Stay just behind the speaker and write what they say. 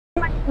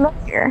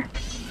familiar.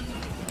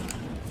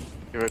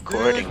 You're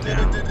recording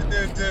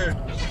Dude.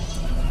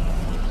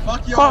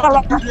 Fuck Hold y'all,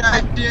 on. computer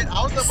ass shit.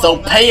 I was So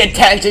about pay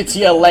attention to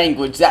your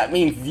language. That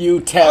means you, I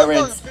was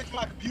Terrence. gonna fix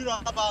my computer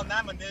about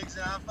 9 niggas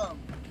and I'm from,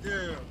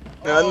 dude.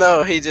 No,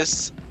 no, he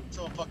just.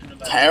 So fucking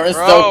relaxed. Terrence,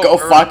 Bro, don't go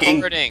we're fucking.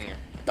 recording.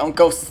 Don't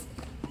go.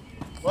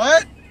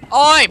 What?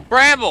 Oi,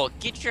 Bramble,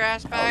 get your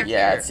ass back Oh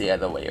yeah, here. it's the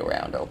other way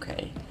around.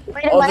 Okay.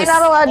 Wait, Oh, am I this-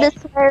 not allowed to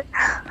swear?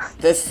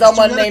 There's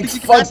someone Mr. named Reddick, you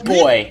can ask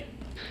me.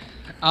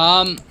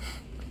 Fuckboy.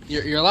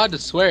 You're allowed to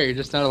swear. You're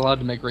just not allowed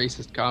to make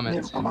racist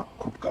comments. Oh,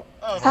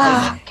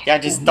 Ah, Yeah,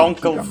 just don't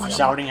go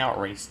shouting out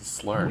racist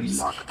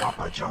slurs. I'm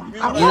You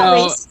not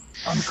know- racist.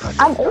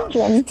 I'm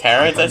Asian.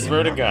 Terrence, I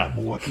swear to God.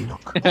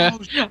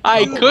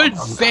 I could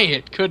say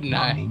it, couldn't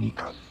I?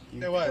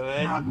 Say what?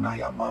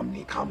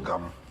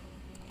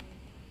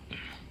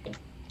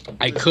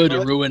 I could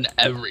ruin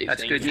everything.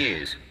 That's good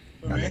news.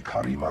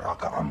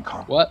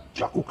 What?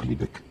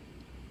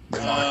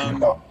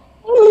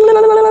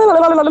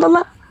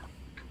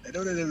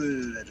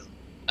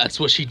 That's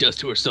what she does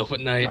to herself at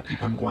night.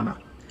 What?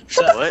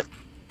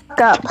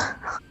 Fuck up.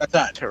 That's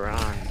that.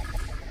 Tehran.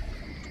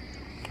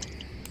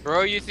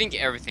 Bro, you think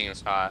everything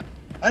is hot.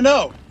 I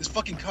know. This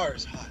fucking car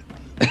is hot.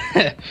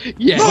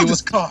 Yeah, Love he this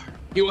was. car.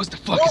 He wants to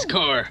fuck his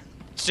car.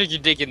 Stick your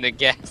dick in the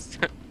gas.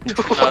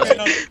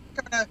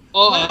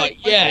 Oh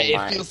yeah,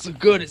 my. it feels so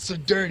good. It's so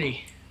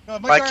dirty. No,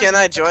 if my Why car can't is-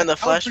 I join the I would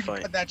flash freaking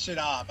fight? Cut that shit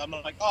off. I'm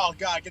like, oh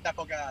god, get that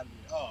fuck out of me.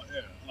 Oh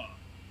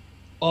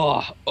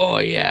yeah. Oh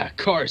yeah,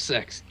 car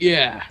sex.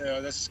 Yeah. Yeah,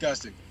 that's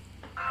disgusting.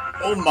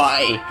 Oh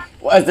my!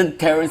 Wasn't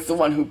Terrence the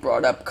one who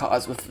brought up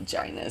cars with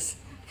vaginas?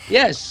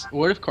 Yes.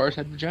 What if cars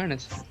had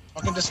vaginas?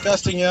 Fucking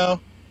disgusting, yo.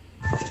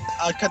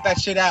 I'll cut that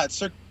shit out.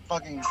 It's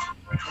fucking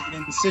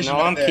incision. No,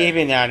 right I'm there.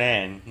 keeping that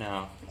in.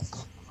 No.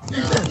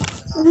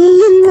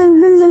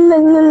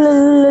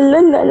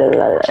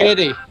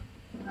 Kitty,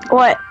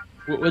 What?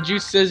 would you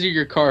scissor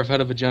your car if it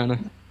had a vagina?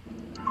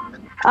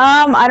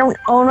 I don't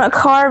own a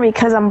car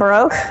because I'm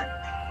broke.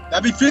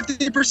 That'd be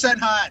 50%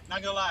 hot.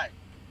 Not gonna lie.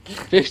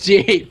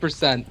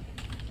 58%.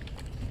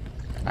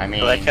 I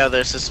mean, I like how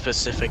there's a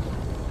specific.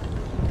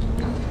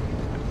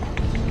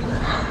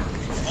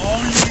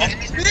 Oh, yeah.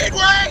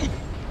 Speedway!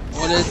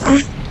 What is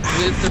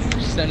the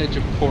percentage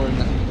of porn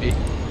that would be?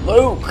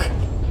 Luke!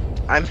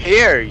 I'm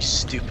here, you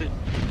stupid.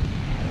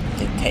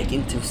 You're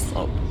taking too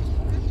slow.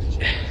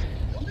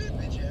 Don't be a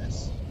bitch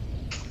ass.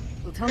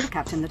 We'll tell the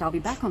captain that I'll be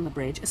back on the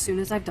bridge as soon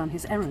as I've done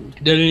his errand.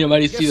 Did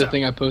anybody see the sir.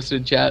 thing I posted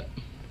in chat?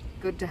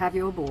 Good to have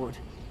you aboard.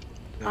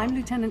 I'm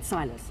Lieutenant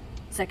Silas,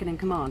 second in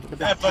command of the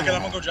Yeah, fuck it.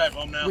 I'm Backround. gonna go drive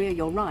home now. We're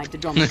your ride to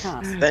Drom's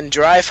Then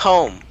drive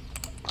home.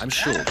 I'm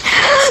sure.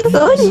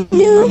 Oh,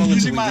 no.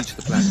 Using my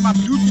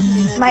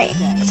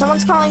Bluetooth.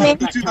 Someone's calling me.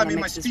 Bluetooth, I mean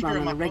my makes this speaker run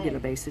in on my a regular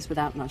phone. basis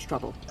without much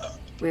trouble.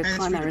 We're hands-free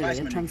primarily device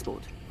a menu.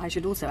 transport. I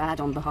should also add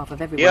on behalf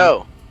of everyone.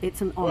 Yo.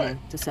 It's an honor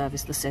to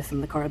service the Sith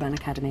and the Korriban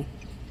Academy.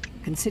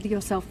 Consider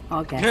yourself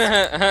our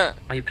guest.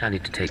 Are you planning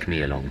to take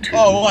me along too?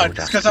 Oh, what? or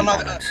just Because I'm the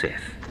not- honored Sith?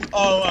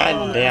 Oh,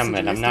 God damn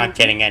it, I'm not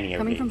getting any of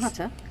Coming from these.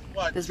 Hutter,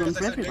 what? there's room Because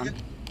for I said everyone.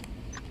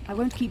 nigga? I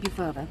won't keep you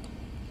further.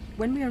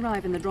 When we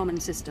arrive in the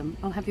Droman system,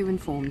 I'll have you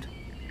informed.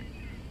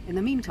 In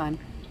the meantime,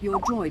 your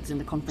droid's in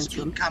the conference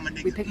room. Common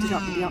nigga. We picked it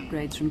up with the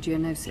upgrades from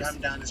Geonosis.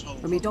 Drive down this whole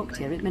When we docked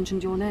here, it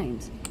mentioned your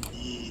names.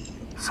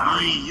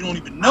 Sorry, you don't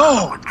even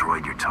know. What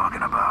droid you're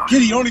talking about?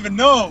 Kitty, you don't even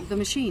know. The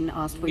machine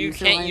asked for you, You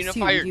so can't I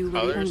unify assumed your you were the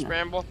colors, owner.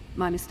 Bramble?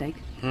 My mistake.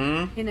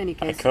 Hmm? In any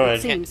case, could.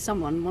 it seems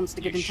someone wants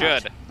to get You in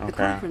touch. should. The Okay.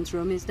 conference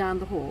room is down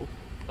the hall.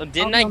 Well,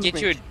 didn't I'll I be on the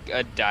get you bridge.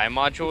 a dye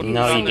module?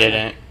 No, you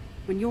didn't.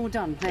 When you're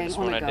done playing This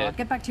one I Honor Guard, did.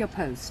 get back to your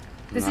post.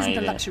 This No, isn't you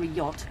a didn't. luxury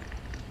yacht.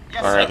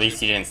 Or at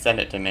least you didn't send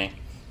it to me.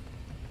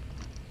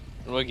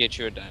 We'll get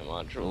you a dye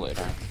module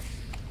later.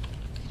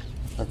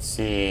 Let's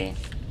see.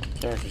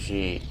 Character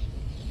sheet.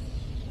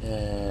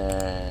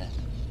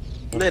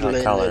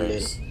 Little,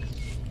 colors.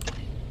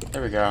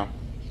 There we go.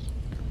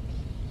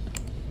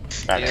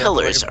 Got it. Yeah.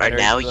 Colors are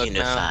now Look now.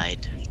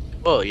 unified.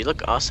 Whoa, you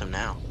look awesome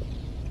now.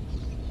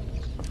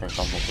 Okay,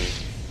 bumblebee.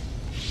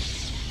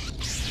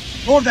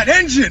 More of that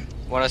engine.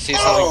 Want to see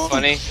something Oh,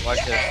 funny? Watch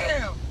this.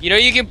 Damn. You know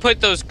you can put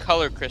those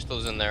color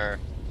crystals in there.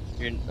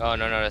 Oh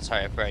no, that's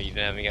sorry. I forgot you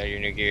haven't got your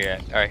new gear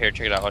yet. All right, here,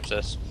 check it out. Watch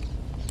this.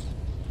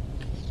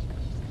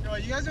 Yo,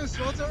 you guys doing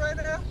SWTOR right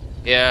now?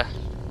 Yeah.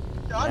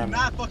 Yo, I'm Yeah.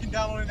 not fucking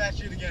downloading that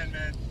shit again,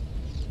 man.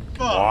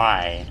 Fuck.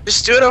 Why?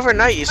 Just do it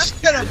overnight, you Let's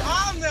get him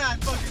on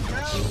that fucking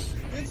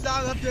down.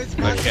 Install updates.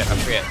 Oh shit, I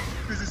forget.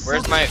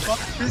 Where's my-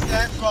 Piss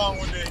ass wrong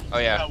with me. Oh,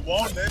 yeah. That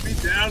won't let me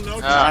download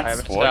It's I not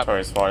haven't stopped.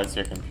 SWTOR's fault, it's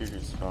your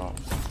computer's fault.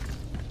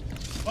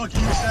 Fuck you,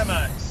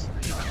 semis.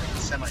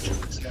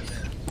 Semi-trucks,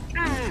 goddamn.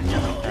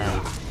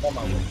 Get on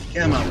my way.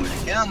 Get on my way.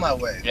 Get on my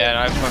way. Yeah, and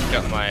I fucked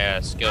up my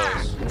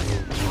skills.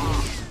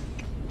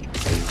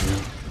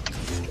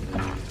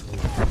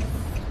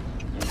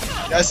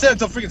 Yeah, I stayed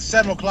until freaking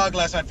 7 o'clock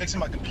last night fixing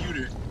my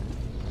computer.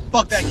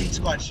 Fuck that Geek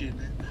Squad shit,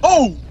 man.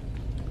 Oh!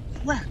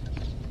 Crap.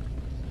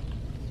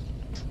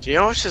 Do you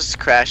almost just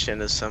crash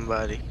into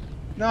somebody?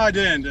 No, I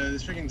didn't.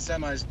 This freaking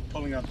semi's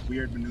pulling up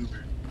weird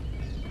maneuver.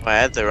 I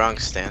had the wrong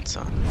stance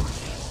on.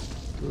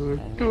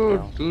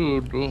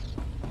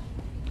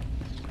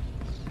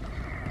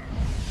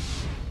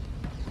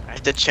 I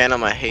have to channel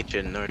my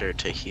hatred in order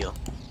to heal.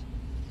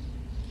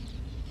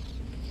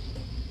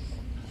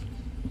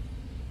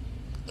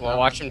 Well,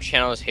 watch him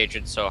channel his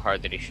hatred so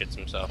hard that he shits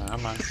himself.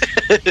 Come on.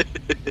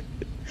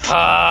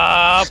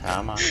 Up!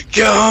 Come on.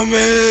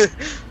 Coming!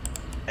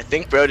 I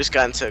think bro just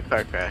got into a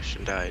car crash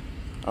and died.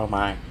 Oh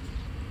my.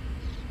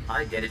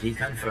 Identity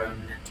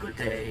confirmed. Good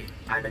day.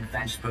 I'm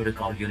Advanced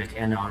Protocol Unit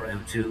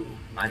NRO2.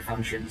 My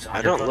functions are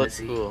I don't look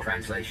diplomacy, cool.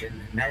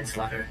 translation,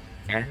 manslaughter,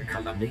 and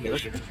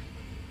calumniation.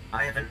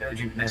 I have an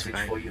urgent message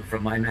for you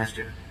from my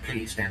master.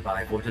 Please stand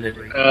by for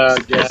delivery. Yeah,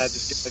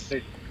 just get my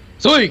face.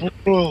 Sweet!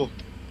 Oh.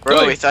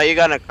 Bro, we thought you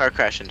got in a car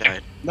crash and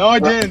died. No, I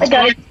didn't.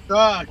 Okay.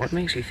 Suck. What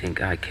makes you think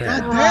I care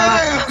God what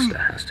damn! the master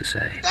has to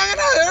say?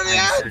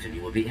 I'm certain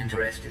you will be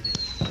interested.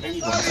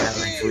 Anyone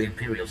traveling through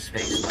Imperial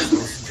space must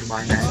listen to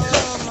my master.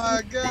 Oh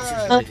my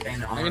god.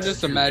 I can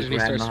just imagine he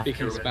starts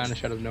speaking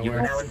Spanish out of You are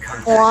nowhere. now in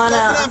contact.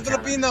 Juana. I'm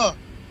Filipino.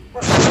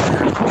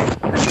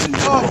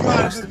 Oh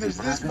god, there's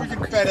this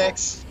freaking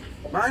FedEx.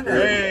 My name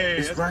Hey,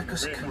 is that's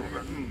Rikus great.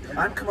 Kilman.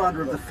 I'm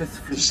commander of the 5th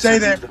Fleet. Stay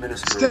there. The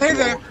Minister Stay of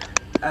there. War,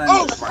 and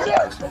Oh, my shit.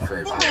 personal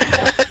favorite,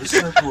 the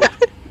so-called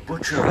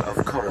Butcher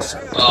of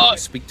Coruscant. Oh,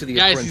 Speak to the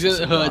guys, he's in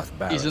the hood. apprentice of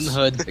Darth He's in the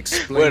Barris. hood.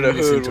 Explain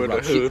this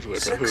interruption.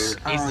 6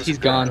 hours He's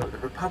ago, gone. The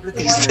Republic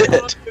He's invaded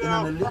dead. in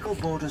an illegal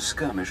border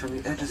skirmish on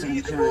the edges of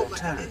Imperial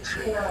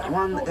territory.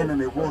 One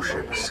enemy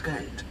warship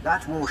escaped.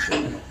 That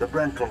warship, the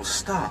Brental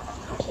Star,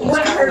 was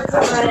carried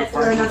past the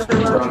fighting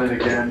strategic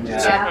Blah,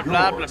 yours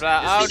blah, blah,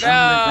 blah. is the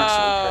only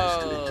vessel placed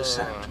to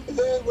intercept.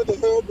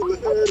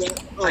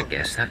 I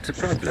guess that's a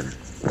problem.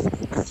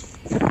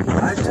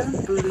 I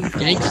don't believe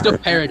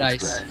Gangsta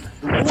Paradise.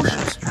 The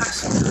warship's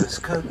passengers,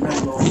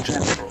 codename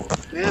General.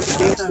 Yeah,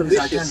 Don't know his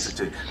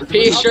identity, but the P.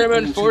 Republic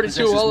Sherman, needs to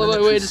 42, possess all the his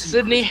way to military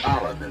Sydney. secret,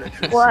 our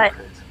military What?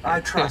 secret. I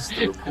trust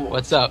the report.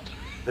 What's up?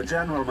 The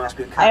general must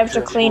be I have to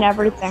captured clean or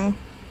everything.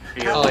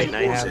 You're killed. white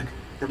Captain knight. Orsic,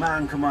 the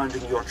man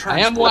commanding your transport. I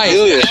am white,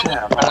 doesn't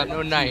share but my I'm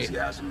no knight.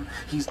 enthusiasm.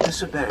 He's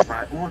disobeyed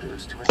my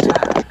orders to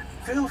attack.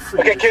 Feel free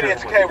Okay, to Kitty, show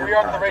it's what okay. the We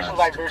are on the Empire racial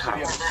does to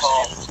diversity of come. the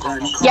call.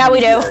 Then Yeah, we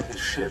do. commandeer his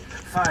ship,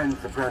 find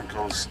the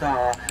Brental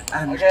Star,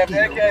 and Okay, deal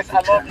in case, with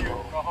I the love you.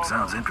 general. Go home.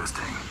 Sounds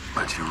interesting,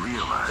 but you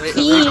realize Wait,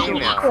 Eee.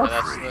 female.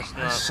 That's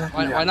not.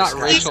 Certainly Why not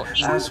understand, racial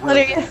as well What are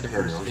as you- the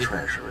Imperial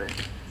Treasury.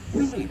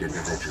 We need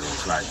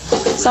individuals like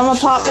Someone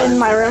pop in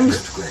my room.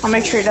 I'll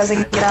make sure he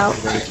doesn't get out.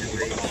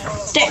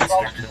 Stay.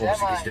 Captain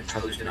Orsic is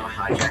deposed and our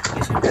hijacking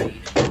is complete.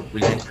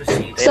 We may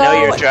proceed. They know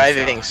you're So-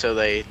 driving, so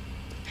they.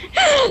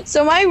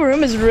 So my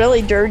room is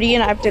really dirty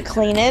and I have to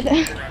clean it.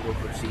 We'll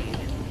proceed.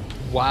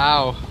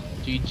 Wow.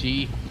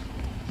 GG.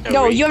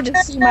 No, you have to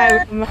see my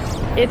room.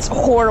 It's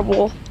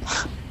horrible.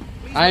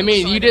 I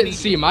mean, you didn't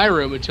see my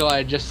room until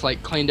I just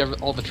like cleaned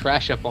all the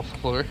trash up off the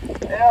floor.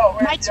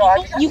 My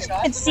table, you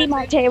can see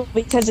my table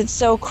because it's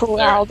so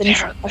crawled and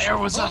There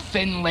was a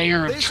thin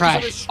layer of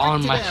trash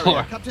on my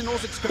floor. There's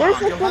a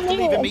thin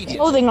layer of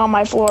clothing on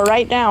my floor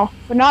right now,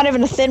 but not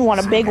even a thin one,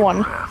 a big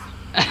one.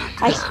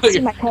 I can see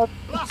my coat.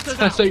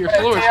 So your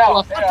floor is full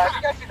of.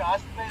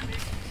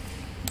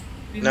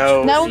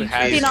 No, No, he it's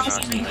has not.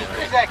 not.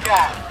 Who's that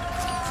guy?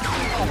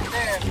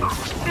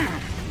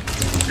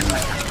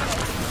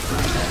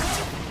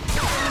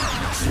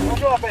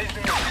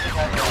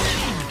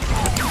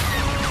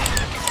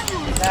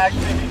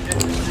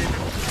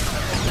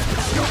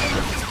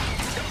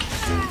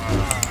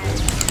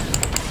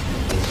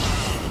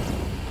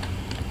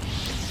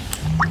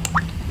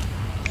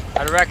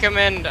 I'd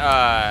recommend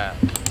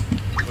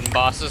when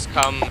bosses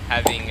come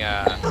having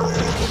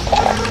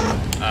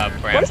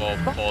Bramble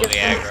pull the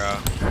aggro.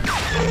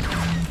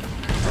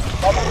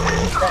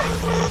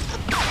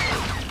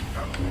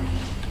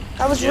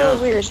 That was really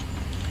weird.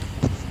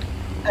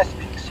 That's to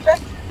be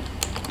expected.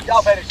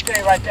 Y'all better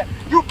stay right there.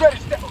 You better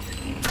stay.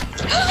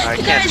 I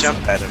can't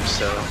jump at him,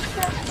 so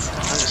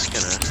I'm just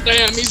gonna.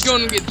 Damn, he's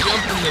gonna get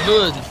jumped in the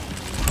hood.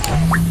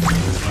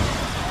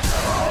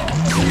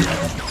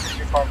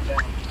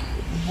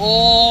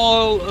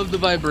 All of the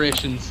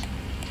vibrations.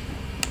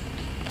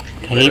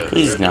 Can you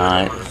please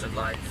not?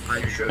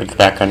 It's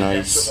background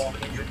noise.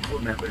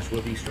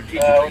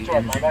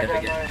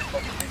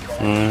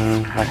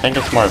 I think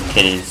it's more of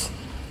Kitty's.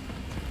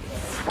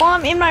 Well,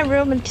 I'm in my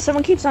room and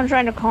someone keeps on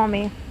trying to call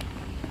me.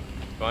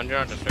 Go on,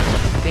 John, just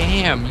start.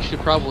 Damn, you should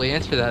probably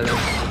answer that then.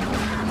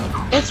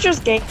 It's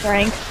just Gay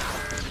Frank.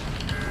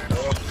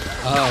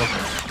 Oh.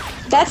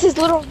 That's his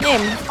little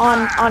name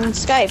on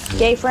Skype,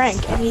 Gay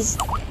Frank, and he's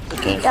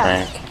Okay,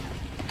 Yeah. Frank.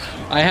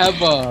 I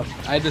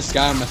had this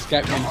guy on my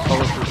Skype named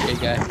Colorful Gay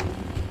Guy.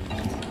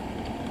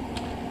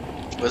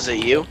 Was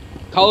it you?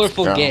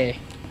 Colorful Girl. Gay.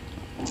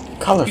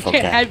 Colorful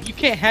guy. You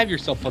can't have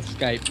yourself on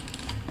Skype.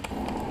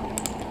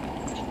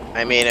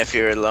 I mean, if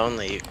you're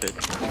lonely, you could.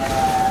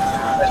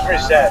 That's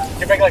pretty sad. You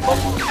can make like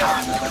multiple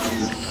accounts.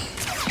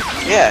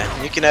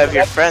 Yeah, you can have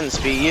your friends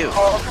be you.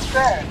 Oh, look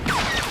at that.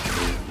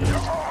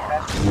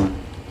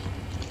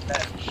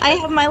 I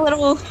have my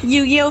little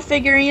Yu-Gi-Oh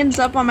figurines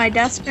up on my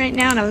desk right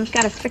now, and I've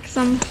got to fix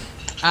them.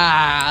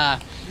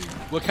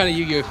 What kind of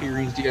Yu-Gi-Oh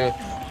figurines do you have?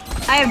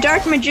 I have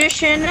Dark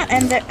Magician,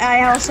 and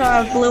I also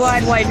have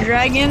Blue-Eyed White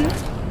Dragon,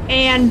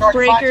 and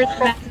Breaker the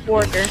Magic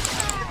Warrior.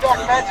 Dark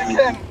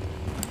Magic.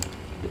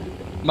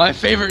 My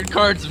favorite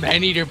card's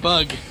Man-Eater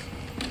Bug.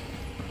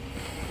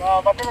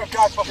 My favorite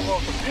card's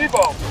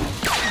Debo.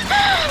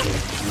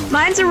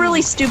 Mine's a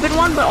really stupid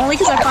one, but only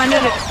because I find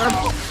it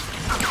adorable.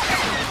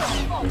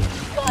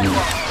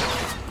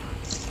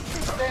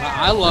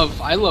 I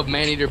love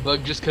Man-Eater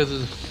Bug just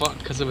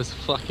because of his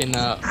fucking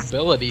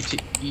ability to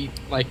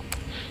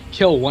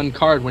kill one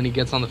card when he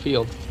gets on the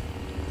field.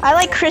 I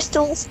like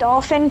Crystal's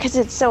Dolphin because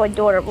it's so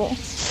adorable.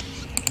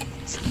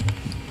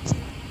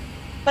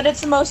 But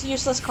it's the most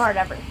useless card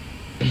ever.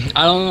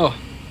 I don't know.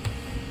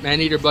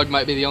 Man-Eater Bug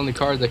might be the only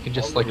card that can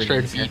just like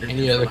straight beat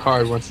any other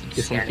card once it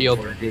gets on the field.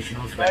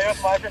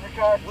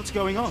 What's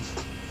going on?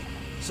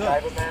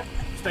 Sir,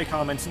 stay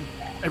calm, Ensign.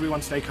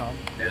 Everyone stay calm.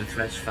 No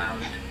threats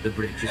found. The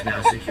bridge is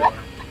now secure.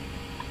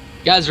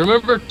 Guys,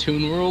 remember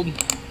Toon World?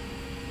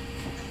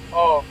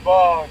 Oh,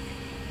 fuck.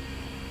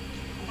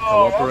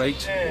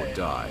 Cooperate or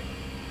die.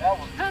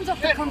 Hands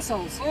off the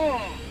consoles.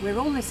 We're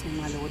all listening,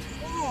 my lord.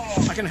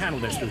 I can handle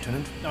this,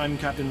 Lieutenant. I'm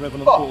Captain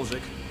Revenant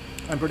Balzic.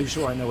 I'm pretty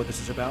sure I know what this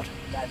is about.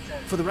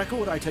 For the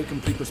record, I take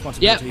complete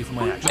responsibility for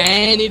my actions.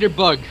 Man-Eater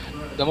Bug,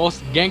 the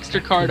most gangster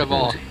card of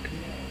all.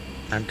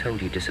 I'm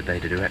told you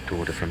disobeyed a direct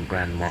order from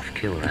Grand Moff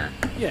Kilran.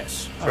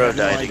 Yes, I Bro have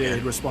no died idea again.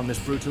 he'd respond this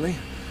brutally.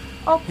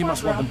 He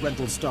must want the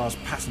Brental Star's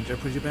passenger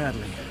pretty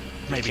badly.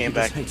 Maybe he came just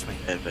back hates me.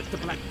 dead, but- The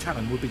Black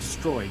Talon would be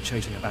destroyed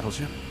chasing a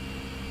battleship.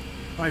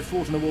 I've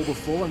fought in the war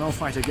before and I'll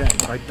fight again,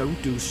 but I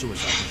don't do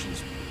suicide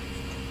missions.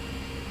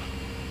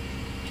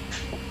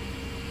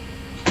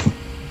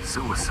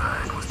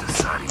 Suicide was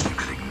deciding you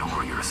could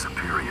ignore your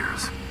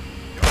superiors.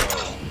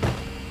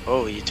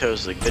 Oh, you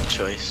chose a good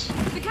choice.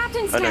 The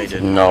captain's Oh, no, you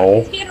didn't.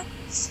 No.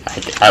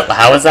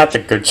 How is that the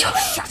good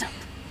choice?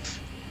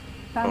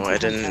 Oh, I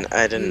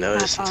didn't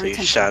notice until you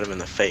shot him in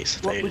the face.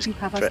 I thought What you would just you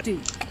have us do?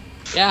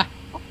 Yeah.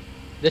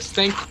 This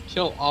thing can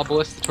kill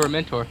Obelisk the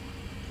Tormentor.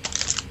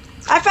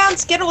 I found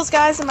Skittles,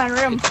 guys, in my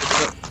room.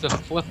 It's a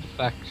flip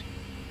effect.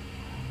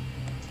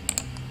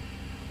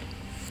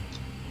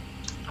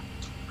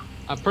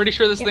 I'm pretty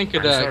sure this thing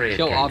could I'm sorry it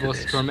kill came to Obelisk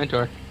the this.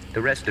 Tormentor.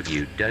 The rest of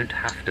you don't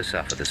have to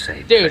suffer the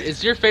same Dude, fate.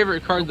 is your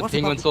favorite card the What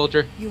Penguin about-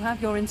 Soldier? You have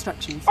your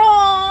instructions.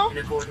 Aww. In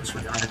accordance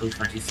with Article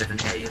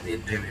 27A of the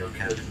Imperial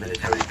Code of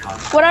Military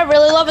Conduct. What I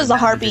really love is the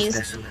command of this harpies.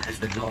 vessel has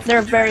been lawfully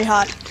They're very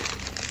hot. transferred.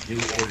 New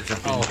orders are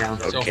being Oh,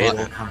 downloaded so to hot.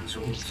 all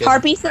consoles.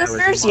 Harpy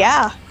sisters?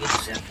 Yeah.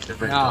 Intercept the No,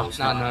 Brental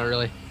Star. not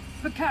really.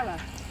 Bakara,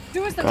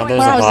 do as the God, right there's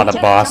When I a was lot a of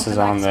kid, bosses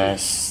on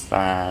this.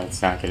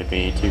 It's not gonna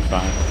be too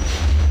fun.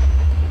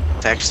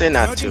 It's actually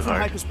not Emerging too from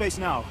hard. hyperspace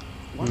now.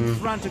 One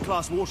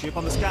Frantic-class warship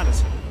on the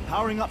scanners.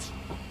 Powering up.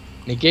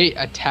 Negate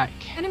attack.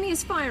 Enemy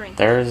is firing.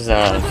 There's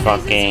a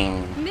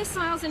fucking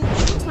Missiles and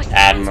looks like transport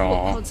Admiral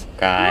pods.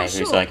 guy Not who's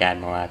sure. like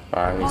Admiral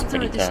Akbar. He's Odds are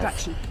pretty a tough.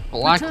 distraction.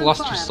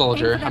 Blackluster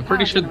Soldier. I'm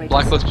pretty sure the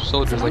Blackluster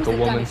Soldier is like a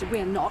woman.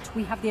 We're not.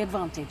 We have the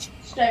advantage.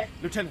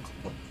 Lieutenant,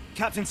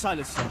 Captain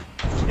Silas, sir.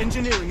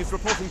 Engineering is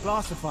reporting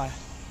blaster fire.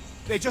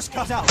 They just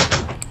cut out.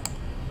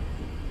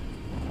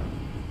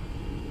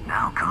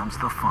 Now comes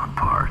the fun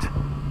part.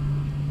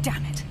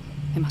 Damn it.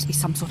 There must be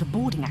some sort of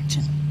boarding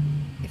action.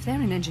 If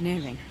they're in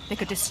engineering, they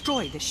could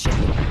destroy this ship.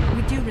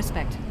 With due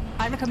respect,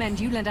 I recommend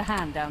you lend a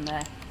hand down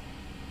there.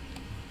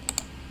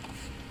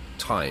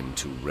 Time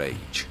to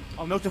rage.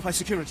 I'll notify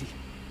security.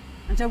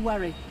 And don't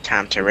worry.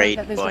 Time to Don't raid,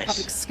 let those boys.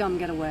 Republic scum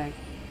get away.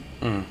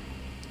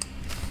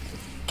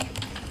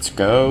 Let's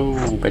go,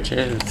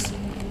 bitches.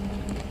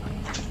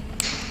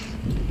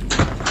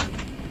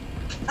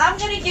 I'm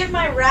gonna give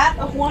my rat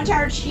a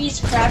one-tower cheese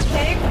crab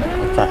cake.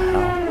 What the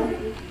hell?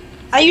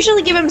 I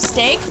usually give him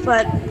steak,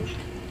 but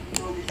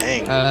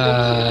Dang.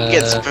 He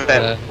gets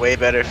way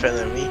better fed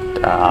than me.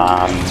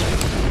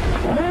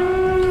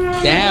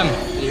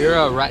 Damn, you're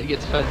a rat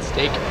gets fed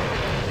steak.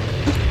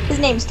 his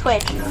name's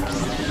Twitch. He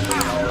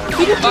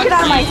just took it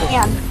out of my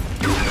hand.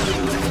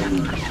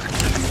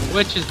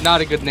 Which is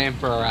not a good name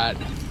for a rat.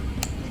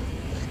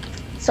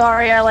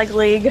 Sorry, I like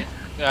League.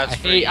 That's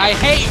I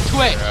hate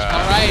Twitch,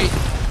 alright?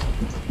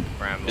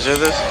 Bramble. Is there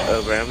this?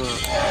 Oh, Bramble.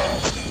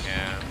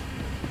 Yeah.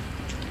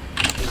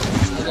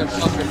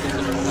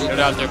 No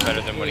doubt they're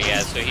better than what he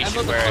has, so he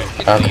should wear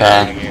it.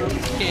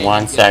 Okay.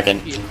 1 second.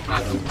 Can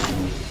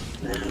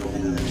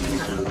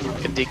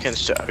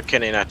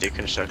he not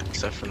deconstruct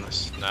stuff from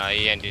this? Nah,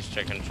 he ain't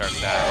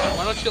deconstruct that.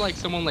 Why don't you like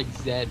someone like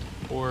Zed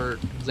or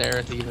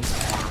Zareth even?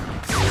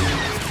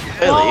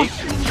 Really?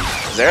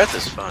 Zareth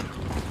is fun.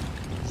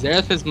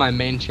 Zareth is my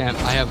main champ.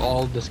 I have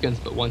all the skins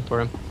but one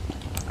for him.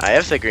 I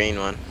have the green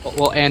one.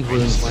 Well, and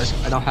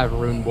Runeborn. I don't have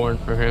Runeborn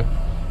for him.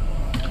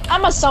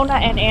 I'm a Sona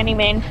and Annie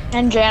main,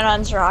 and Janna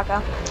and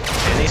Soraka.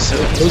 And he's so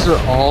Those are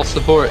all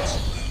supports.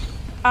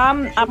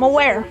 I'm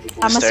aware.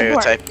 I'm a support.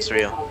 stereotype is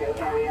real.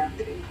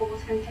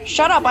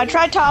 Shut up, I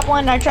tried top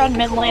lane, I tried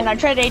mid lane, I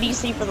tried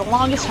ADC for the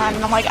longest time,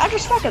 and I'm like, I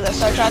just suck at this,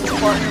 so I tried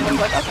support, and I was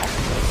like, okay.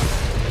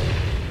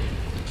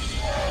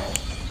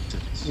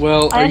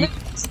 Well, I are you,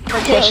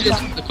 ended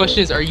up the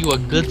question is, are you a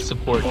good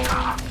support?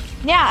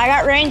 Yeah, I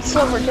got range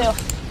silver too.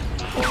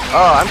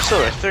 Oh, I'm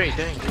silver 3,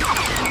 dang.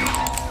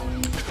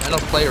 I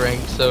don't play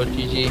ranked, so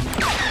GG.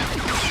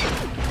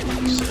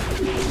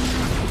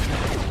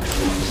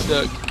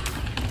 Suck.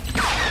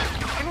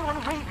 Anyone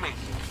read me?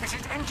 This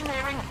is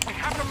engineering. We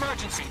have an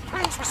emergency.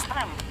 Please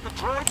respond. The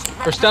droids.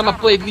 First time I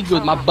played League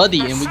with my buddy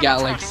and we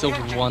got like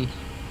silver 1.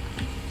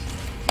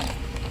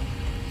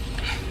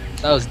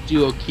 That was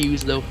duo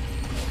queues though.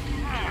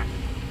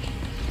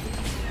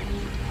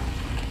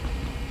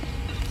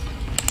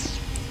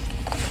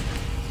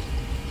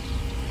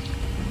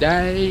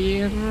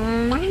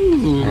 Damn.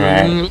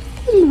 Right.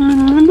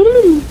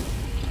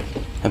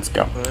 Let's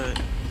go.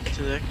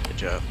 Good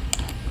job.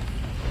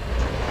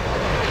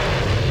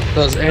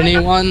 Does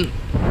anyone?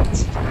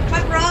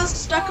 My bra's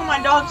stuck on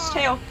my dog's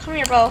tail. Come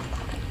here, bro.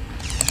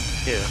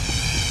 Yeah.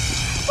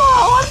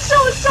 Oh, I'm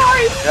so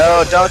sorry.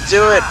 No, don't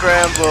do it,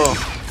 Bramble.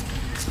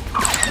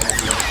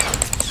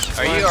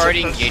 Are you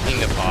already engaging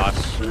the boss?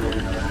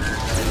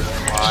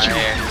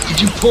 Why?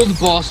 Did you pull the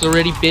boss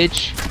already,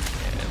 bitch?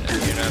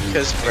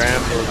 Because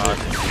Bramble.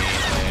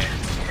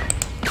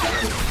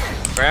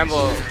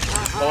 Bramble,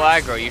 full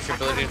aggro. Use your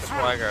ability to full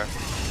aggro.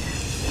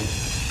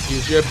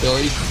 Use your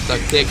ability to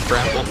suck dick,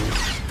 Bramble.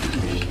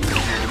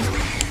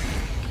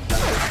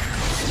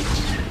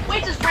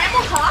 Wait, does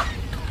Bramble talk?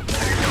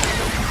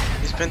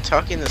 He's been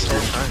talking this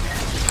whole time.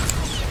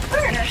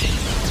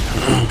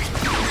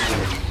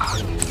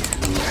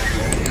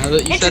 Now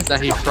that you said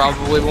that, he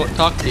probably won't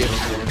talk to you.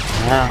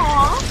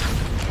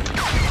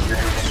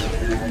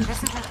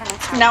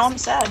 Now I'm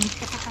sad.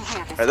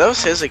 Are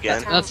those his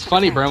again? That's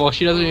funny, Bramble.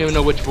 She doesn't even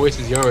know which voice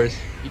is yours.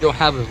 You don't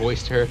have a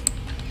voice to her.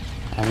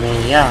 I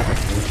mean, yeah.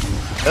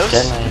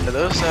 Are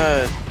those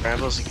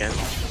Brambles again?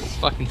 It's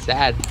fucking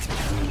sad.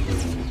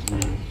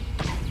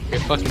 You're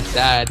fucking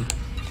sad.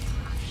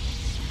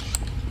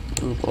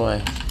 Oh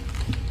boy.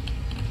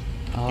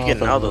 You're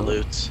getting all the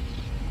loots.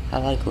 I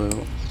like loot.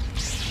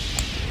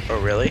 Oh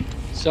really?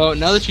 So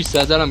now that you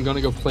said that, I'm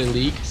gonna go play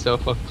League. So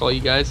fuck all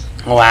you guys.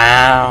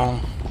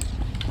 Wow.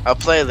 I'll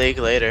play League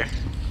later.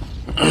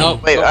 No.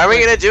 Wait, are we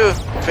gonna do a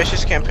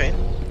Fish's campaign?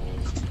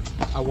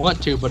 I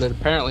want to, but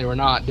apparently we're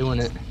not doing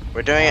it.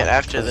 We're doing it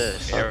after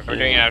this. Yeah, we're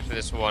doing it after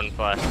this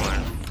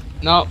 1+1.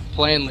 No,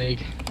 playing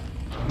League.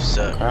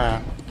 So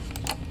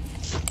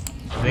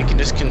we can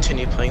just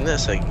continue playing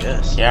this, I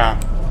guess. Yeah.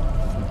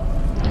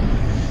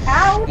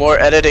 Ow. More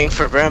editing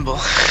for Bramble.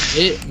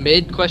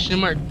 Mid question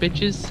mark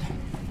bitches.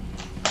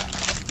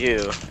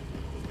 You.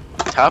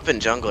 Top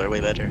and jungle are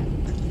way better.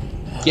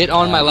 Get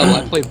on my level.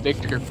 I play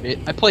Victor,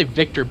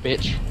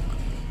 bitch.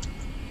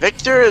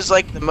 Victor is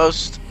like the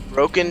most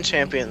broken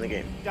champion in the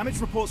game. Damage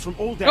reports from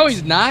all decks. No,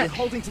 he's not. We're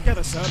holding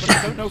together, sir, but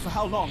I don't know for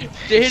how long. To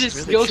hit his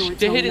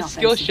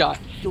skill shot,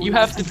 you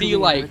have to be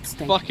like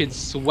fucking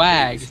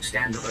swag. It's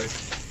not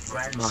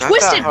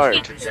that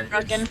hard.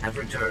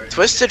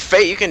 Twisted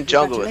Fate, you can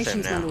jungle with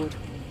him now.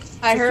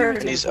 I heard.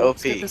 And he's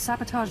OP.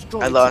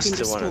 I lost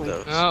to one of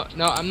those.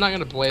 No, I'm not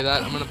gonna play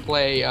that. I'm gonna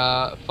play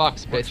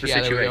Fox bitch.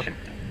 Yeah, there we go.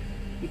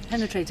 We've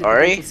penetrated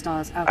Ari? the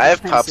stars out I have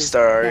defenses.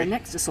 Popstar Ari. Their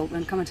next assault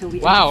won't come until we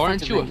Wow, enter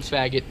aren't you a range.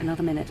 faggot?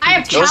 Another minute. I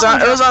have It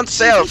was on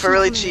sale for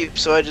really cheap,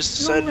 so I just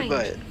decided to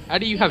buy it. How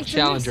do you have It's a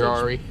Challenger,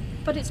 message. Ari?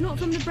 But it's not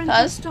from the Brentwood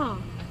Cuz? Star.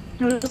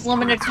 It was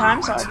limited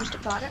time, so I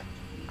just got it.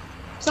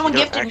 Someone You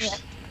don't gifted me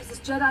it. This is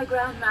Jedi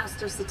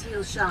Grandmaster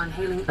Satil Shan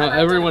hailing. Well,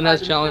 everyone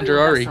has Challenger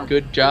Ari.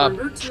 Good job. En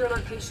route to your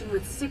location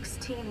with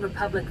 16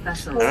 Republic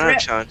vessels. I don't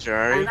have Challenger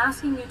Ari. I'm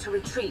asking you to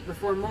retreat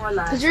before more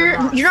lives Cause are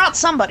lost. you're not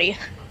somebody.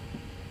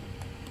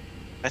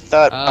 I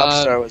thought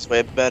Popstar was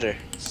way better.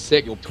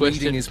 Sick, Your twisted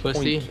pleading is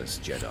pussy. pointless,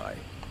 Jedi.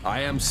 I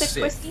am Sick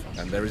Sith, twisty.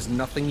 and there is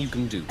nothing you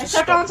can do to I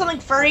stepped stop on something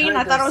furry and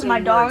I thought it was my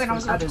dog and I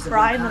was about to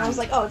cry and then I was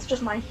like, oh, it's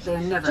just my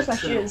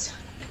shoes.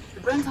 The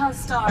Brental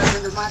Star is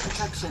under my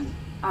protection.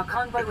 Our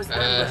convoy was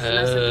ambushed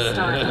less at the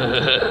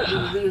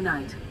start. We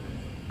reunite.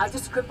 I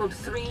just crippled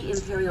 3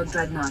 Imperial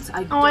dreadnoughts.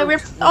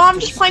 I'm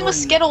just playing with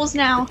Skittles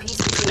now.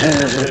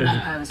 The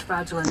Empire is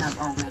fragile enough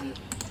already.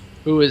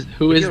 Who is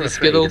the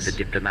Skittles? The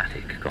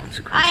diplomatic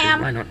consequences. I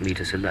am. Why not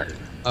meet us alone?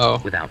 Oh.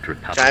 Without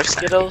Republic. Drive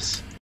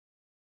Skittles?